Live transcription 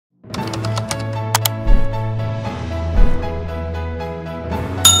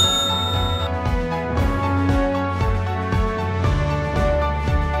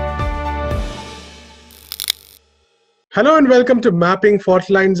Hello and welcome to Mapping Fault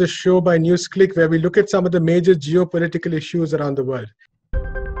Lines, a show by Newsclick where we look at some of the major geopolitical issues around the world.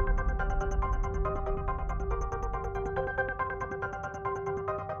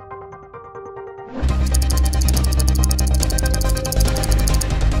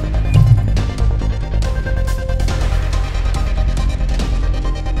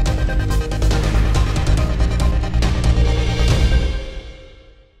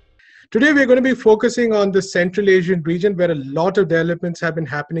 Today, we're going to be focusing on the Central Asian region where a lot of developments have been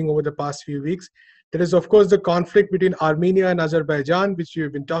happening over the past few weeks. There is, of course, the conflict between Armenia and Azerbaijan, which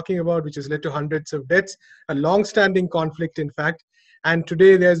we've been talking about, which has led to hundreds of deaths, a long-standing conflict, in fact. And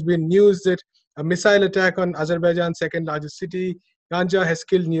today, there's been news that a missile attack on Azerbaijan's second largest city, Ganja, has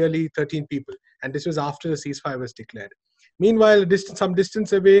killed nearly 13 people. And this was after the ceasefire was declared. Meanwhile, some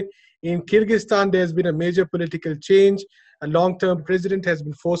distance away, in Kyrgyzstan, there's been a major political change. A long-term president has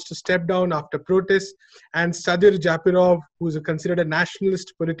been forced to step down after protests, and Sadir Japirov, who is considered a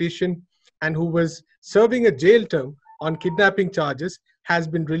nationalist politician and who was serving a jail term on kidnapping charges, has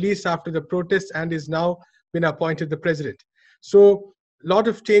been released after the protests and is now been appointed the president. So a lot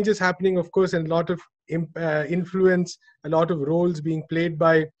of changes happening, of course, and a lot of influence, a lot of roles being played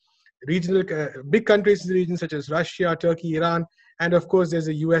by regional big countries in the region such as Russia, Turkey, Iran, and of course there's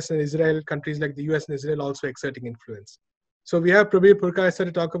the US and Israel, countries like the US and Israel also exerting influence. So we have Prabir Purkayastha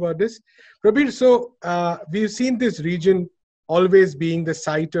to talk about this. Prabir, so we've seen this region always being the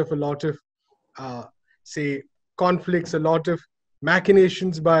site of a lot of, say, conflicts, a lot of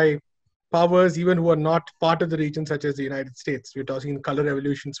machinations by powers, even who are not part of the region, such as the United States. We're talking color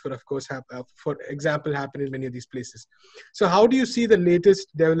revolutions, of course, for example, happen in many of these places. So how do you see the latest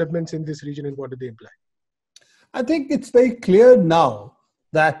developments in this region and what do they imply? I think it's very clear now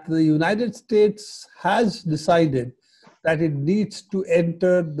that the United States has decided that it needs to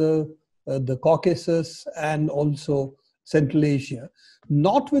enter the Caucasus and also Central Asia,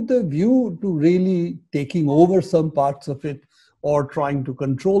 not with the view to really taking over some parts of it or trying to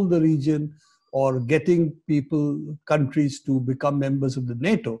control the region or getting countries to become members of the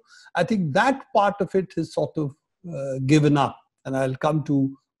NATO. I think that part of it is sort of given up, and I'll come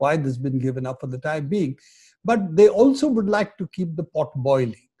to why this has been given up for the time being. But they also would like to keep the pot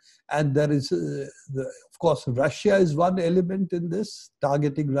boiling. And there is, of course, Russia is one element in this,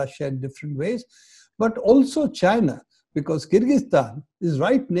 targeting Russia in different ways, but also China, because Kyrgyzstan is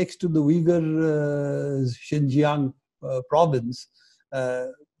right next to the Uyghur Xinjiang province.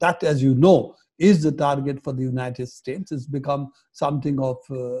 That, as you know, is the target for the United States. It's become something of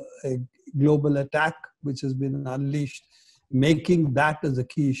a global attack which has been unleashed, making that as a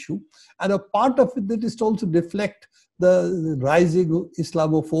key issue. And a part of it is to also deflect the rising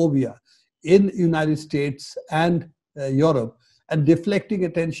Islamophobia in the United States and Europe, and deflecting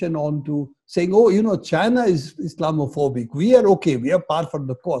attention onto saying, oh, you know, China is Islamophobic. We are okay. We are par for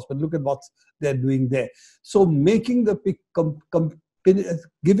the course, but look at what they're doing there. So making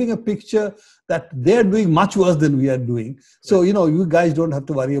giving a picture that they're doing much worse than we are doing. So, you know, you guys don't have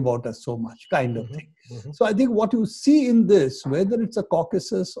to worry about us so much, kind of thing. So I think what you see in this, whether it's a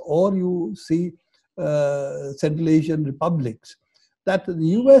Caucasus or you see Central Asian republics, that the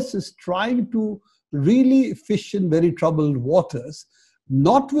US is trying to really fish in very troubled waters,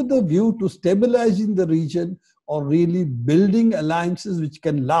 not with the view to stabilizing the region or really building alliances which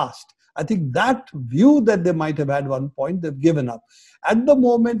can last. I think that view that they might have had one point, they've given up. At the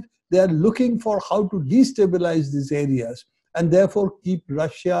moment, they are looking for how to destabilize these areas and therefore keep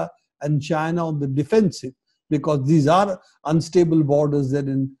Russia and China on the defensive, because these are unstable borders that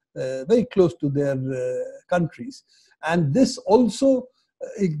are very close to their countries. And this also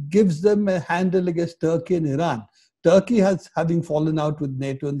it gives them a handle against Turkey and Iran. Turkey having fallen out with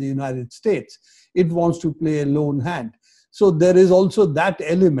NATO and the United States, it wants to play a lone hand. So there is also that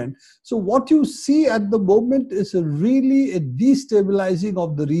element. So what you see at the moment is really a destabilizing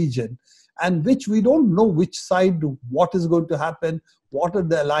of the region, and which we don't know which side, what is going to happen, what are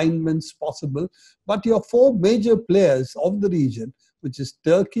the alignments possible. But your four major players of the region, which is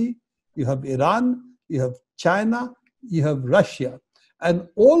Turkey, you have Iran, you have China, you have Russia. And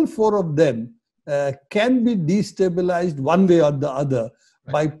all four of them can be destabilized one way or the other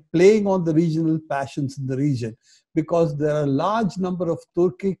by playing on the regional passions in the region. Because there are a large number of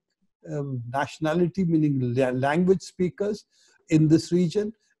Turkic nationality, meaning language speakers in this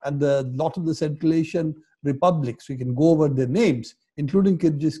region, and a lot of the Central Asian republics, we can go over their names, including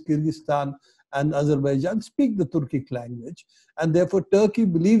Kyrgyzstan and Azerbaijan, speak the Turkic language, and therefore Turkey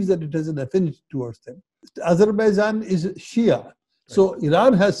believes that it has an affinity towards them. Azerbaijan is Shia, so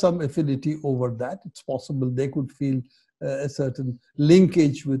Iran has some affinity over that. It's possible they could feel a certain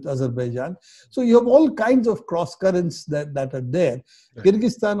linkage with Azerbaijan. So you have all kinds of cross currents that are there. Right.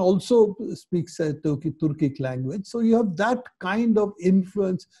 Kyrgyzstan also speaks a Turkic language. So you have that kind of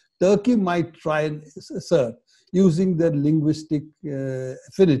influence Turkey might try and assert using their linguistic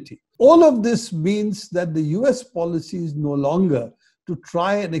affinity. All of this means that the US policy is no longer to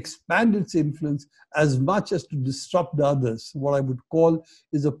try and expand its influence as much as to disrupt the others. What I would call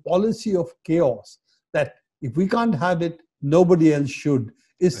is a policy of chaos, that if we can't have it, nobody else should.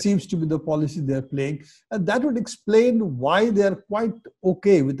 It seems to be the policy they're playing. And that would explain why they're quite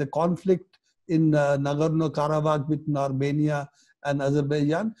okay with the conflict in Nagorno Karabakh between Armenia and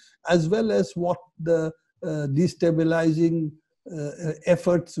Azerbaijan, as well as what the destabilizing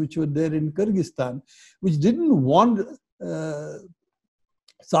efforts which were there in Kyrgyzstan, which didn't want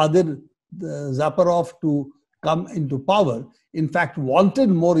Sadir Zaparov to come into power. In fact, wanted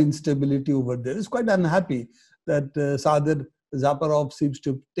more instability over there. Is quite unhappy that Sadir Zaparov seems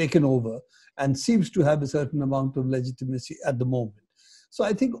to have taken over and seems to have a certain amount of legitimacy at the moment. So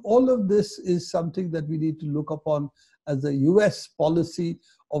I think all of this is something that we need to look upon as a US policy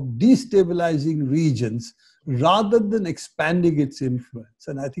of destabilizing regions rather than expanding its influence.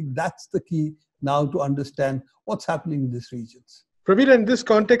 And I think that's the key now to understand what's happening in these regions. Prabir, in this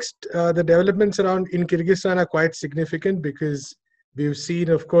context, the developments around in Kyrgyzstan are quite significant because we've seen,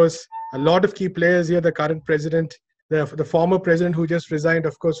 of course, a lot of key players here. The current president, the former president who just resigned,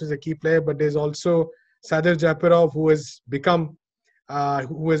 of course, is a key player, but there's also Sadir Japarov, who has become,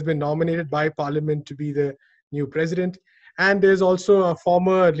 who has been nominated by parliament to be the new president. And there's also a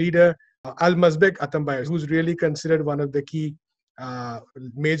former leader, Almazbek Atambayev, who's really considered one of the key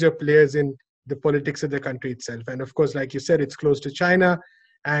major players in the politics of the country itself. And of course, like you said, it's close to China,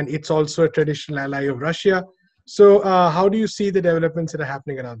 and it's also a traditional ally of Russia. So how do you see the developments that are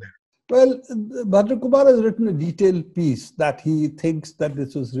happening around there? Well, Bhadra Kumar has written a detailed piece that he thinks that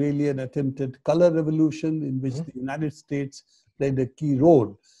this was really an attempted color revolution in which the United States played a key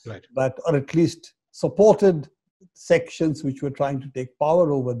role, right? But, or at least supported sections which were trying to take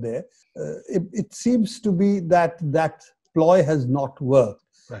power over there. It seems to be that that ploy has not worked.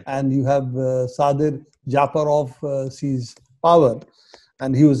 Right. And you have Sadir Japarov seized power,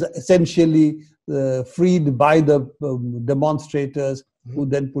 and he was essentially freed by the demonstrators who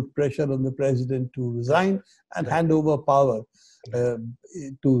then put pressure on the president to resign and hand over power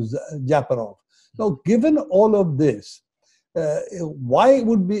to Japarov. Now, given all of this, why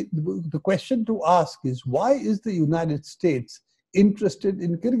would be the question to ask is, why is the United States interested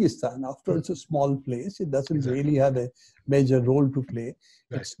in Kyrgyzstan? After it's a small place, it doesn't really have a major role to play.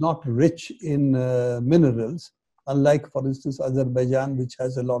 Right. It's not rich in minerals, unlike, for instance, Azerbaijan, which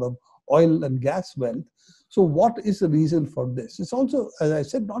has a lot of oil and gas wealth. So what is the reason for this? It's also, as I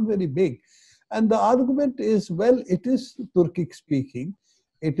said, not very big. And the argument is, well, it is Turkic speaking.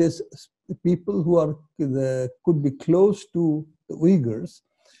 It is people who are could be close to the Uyghurs,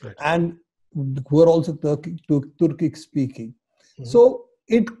 right, and who are also Turkic speaking. So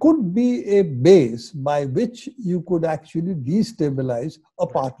it could be a base by which you could actually destabilize a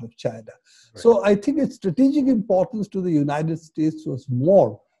part of China. Right. So I think its strategic importance to the United States was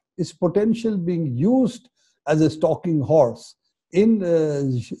more its potential being used as a stalking horse in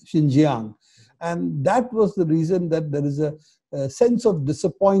Xinjiang. And that was the reason that there is a sense of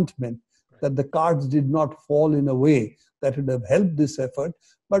disappointment that the cards did not fall in a way that would have helped this effort.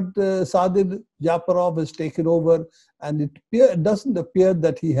 But Sadir Japarov has taken over, and it doesn't appear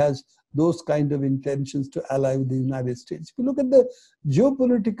that he has those kind of intentions to ally with the United States. If you look at the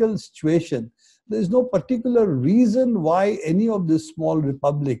geopolitical situation, there is no particular reason why any of these small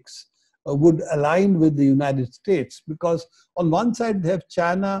republics would align with the United States, because on one side they have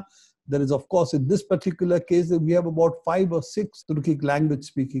China. There is, of course, in this particular case, we have about 5 or 6 Turkic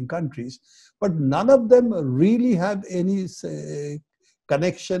language-speaking countries, but none of them really have any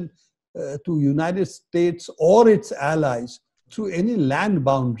connection to United States or its allies through any land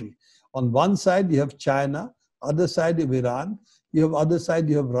boundary. On one side, you have China, other side you have Iran, other side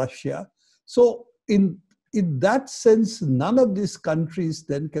you have Russia. So in that sense, none of these countries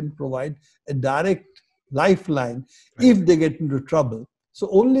then can provide a direct lifeline if they get into trouble. So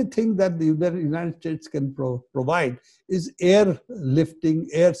only thing that the United States can provide is air lifting,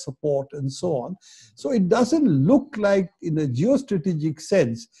 air support, and so on. So it doesn't look like, in a geostrategic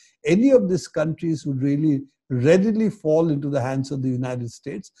sense, any of these countries would really readily fall into the hands of the United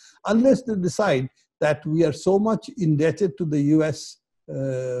States unless they decide that we are so much indebted to the US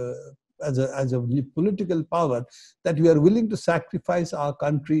as a political power that we are willing to sacrifice our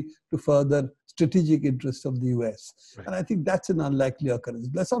country to further strategic interests of the US. Right. And I think that's an unlikely occurrence.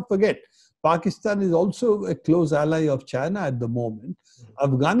 Let's not forget, Pakistan is also a close ally of China at the moment.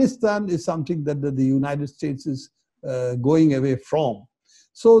 Afghanistan is something that the United States is going away from.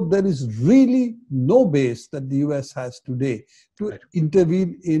 So there is really no base that the US has today to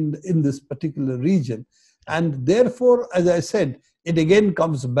intervene in this particular region. And therefore, as I said, it again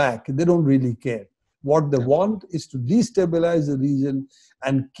comes back. They don't really care. What they want is to destabilize the region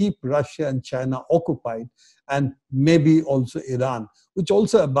and keep Russia and China occupied, and maybe also Iran, which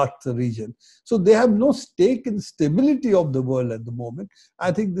also abuts the region. So they have no stake in stability of the world at the moment.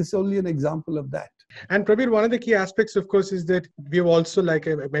 I think this is only an example of that. And Prabir, one of the key aspects, of course, is that we've also, like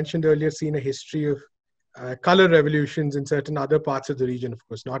I mentioned earlier, seen a history of color revolutions in certain other parts of the region, of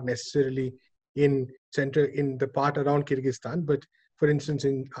course, not necessarily in the part around Kyrgyzstan, but for instance,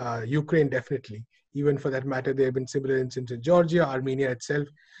 in Ukraine, definitely. Even for that matter, there have been similar incidents in Georgia, Armenia itself.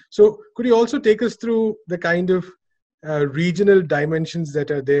 So could you also take us through the kind of regional dimensions that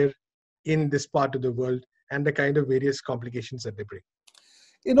are there in this part of the world and the kind of various complications that they bring?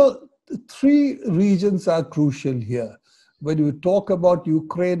 You know, three regions are crucial here. When you talk about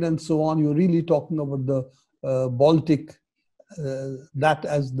Ukraine and so on, you're really talking about the Baltic,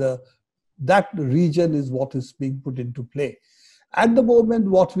 that region is what is being put into play. At the moment,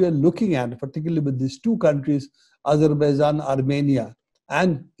 what we are looking at, particularly with these two countries, Azerbaijan, Armenia,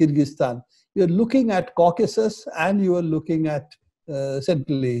 and Kyrgyzstan, you're looking at Caucasus and you are looking at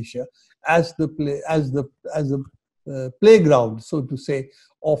Central Asia as the playground, so to say,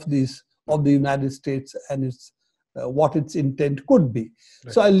 of the United States and its what its intent could be.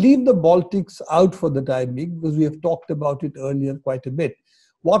 Right. So I leave the Baltics out for the time being because we have talked about it earlier quite a bit.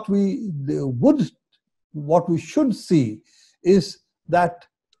 What we should see is that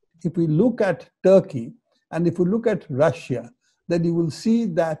if we look at Turkey and if we look at Russia, then you will see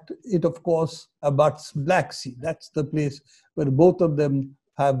that it, of course, abuts Black Sea. That's the place where both of them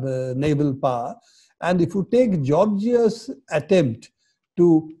have naval power. And if you take Georgia's attempt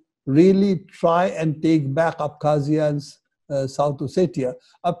to really try and take back Abkhazia and South Ossetia,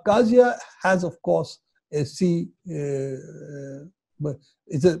 Abkhazia has, of course, a sea, but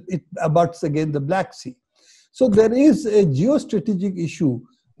it abuts again the Black Sea. So there is a geostrategic issue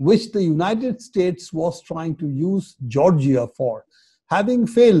which the United States was trying to use Georgia for. Having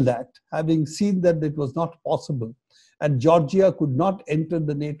failed that, having seen that it was not possible, and Georgia could not enter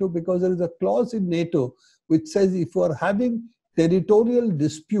the NATO because there is a clause in NATO which says if you are having territorial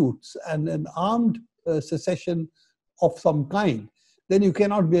disputes and an armed secession of some kind, then you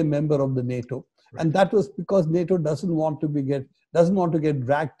cannot be a member of the NATO. Right. And that was because NATO doesn't want to get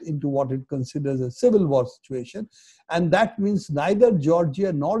dragged into what it considers a civil war situation. And that means neither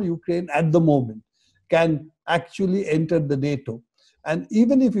Georgia nor Ukraine at the moment can actually enter the NATO. And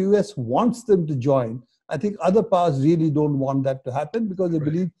even if US wants them to join, I think other powers really don't want that to happen because they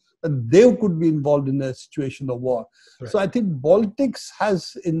believe that they could be involved in a situation of war. Right. So I think Baltics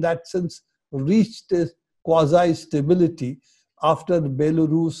has, in that sense, reached a quasi-stability after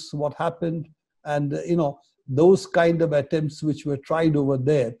Belarus, what happened, and those kind of attempts which were tried over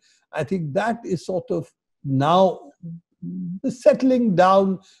there. I think that is sort of now settling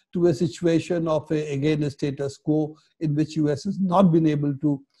down to a situation of again a status quo in which US has not been able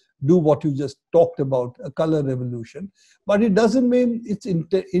to do what you just talked about, a color revolution. But it doesn't mean its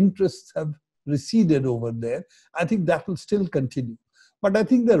interests have receded over there. I think that will still continue. But I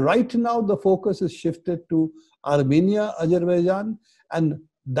think that right now the focus is shifted to Armenia, Azerbaijan, and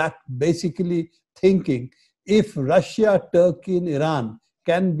that basically thinking if Russia, Turkey, and Iran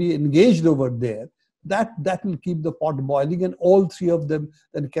can be engaged over there, that will keep the pot boiling, and all three of them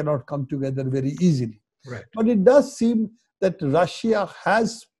then cannot come together very easily. Right. But it does seem that Russia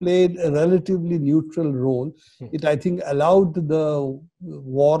has played a relatively neutral role. It, I think, allowed the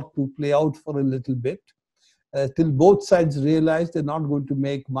war to play out for a little bit till both sides realized they're not going to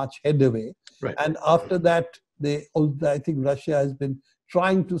make much headway. Right. And after that, I think Russia has been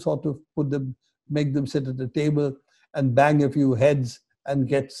trying to sort of make them sit at the table and bang a few heads and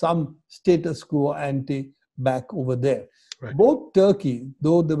get some status quo ante back over there. Right. Both Turkey,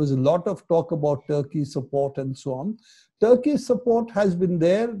 though there was a lot of talk about Turkey's support and so on, Turkey's support has been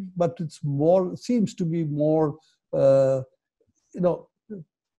there, but seems to be more,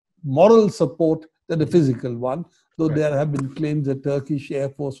 moral support than a physical one. Though right. There have been claims that Turkish Air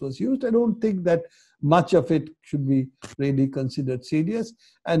Force was used, I don't think that much of it should be really considered serious.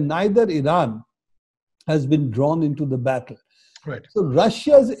 And neither Iran has been drawn into the battle. Right. So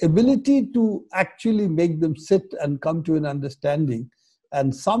Russia's ability to actually make them sit and come to an understanding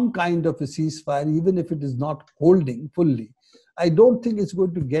and some kind of a ceasefire, even if it is not holding fully, I don't think it's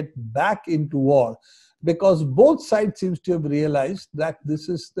going to get back into war, because both sides seems to have realized that this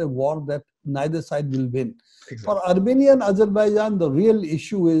is the war that neither side will win. Exactly. For Armenia and Azerbaijan, the real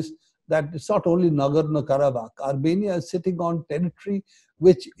issue is that it's not only Nagorno Karabakh. Armenia is sitting on territory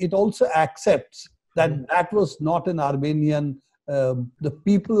which it also accepts that that was not an Armenian, the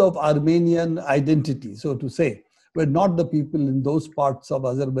people of Armenian identity, so to say, were not the people in those parts of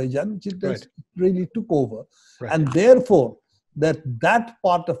Azerbaijan, which it really took over. And therefore, that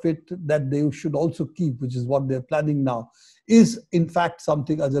part of it that they should also keep, which is what they're planning now, is in fact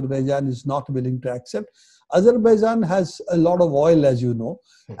something Azerbaijan is not willing to accept. Azerbaijan has a lot of oil, as you know,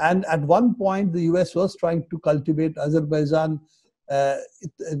 and at one point the US was trying to cultivate Azerbaijan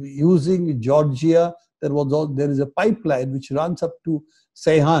using Georgia. There is a pipeline which runs up to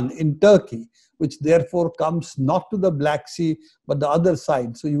Ceyhan in Turkey, which therefore comes not to the Black Sea but the other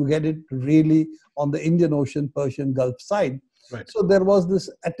side. So you get it really on the Indian Ocean, Persian Gulf side. So there was this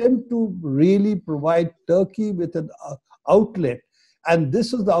attempt to really provide Turkey with an outlet, and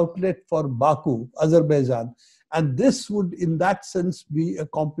this was the outlet for Baku, Azerbaijan, and this would in that sense be a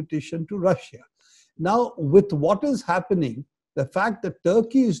competition to Russia. Now with what is happening, the fact that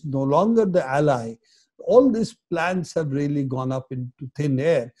Turkey is no longer the ally, all these plans have really gone up into thin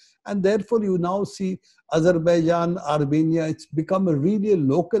air, and therefore you now see Azerbaijan, Armenia, it's become a really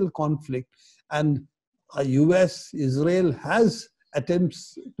local conflict, and US, Israel has attempted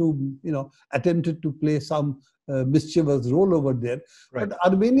to play some mischievous role over there. But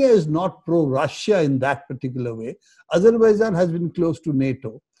Armenia is not pro-Russia in that particular way. Azerbaijan has been close to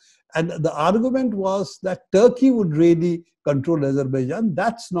NATO. And the argument was that Turkey would really control Azerbaijan.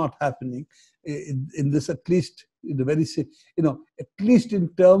 That's not happening in this, at least in the very, at least in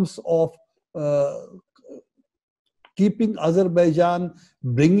terms of keeping Azerbaijan,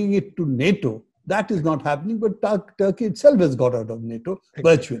 bringing it to NATO. That is not happening, but Turkey itself has got out of NATO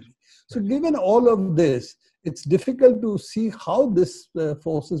virtually. So given all of this, it's difficult to see how this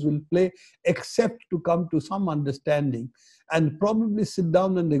forces will play, except to come to some understanding and probably sit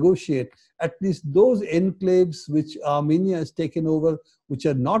down and negotiate at least those enclaves which Armenia has taken over, which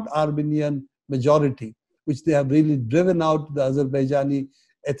are not Armenian majority, which they have really driven out the Azerbaijani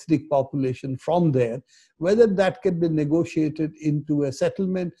ethnic population from there, whether that can be negotiated into a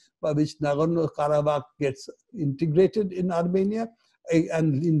settlement by which Nagorno-Karabakh gets integrated in Armenia,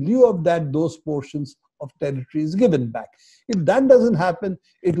 and in lieu of that, those portions of territory is given back. If that doesn't happen,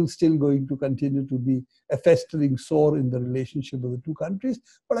 it will still going to continue to be a festering sore in the relationship of the two countries.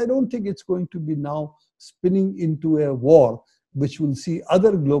 But I don't think it's going to be now spinning into a war, which will see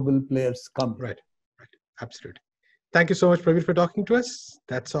other global players come. Right. Absolutely. Thank you so much, Prabir, for talking to us.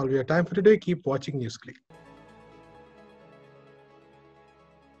 That's all we have time for today. Keep watching Newsclick.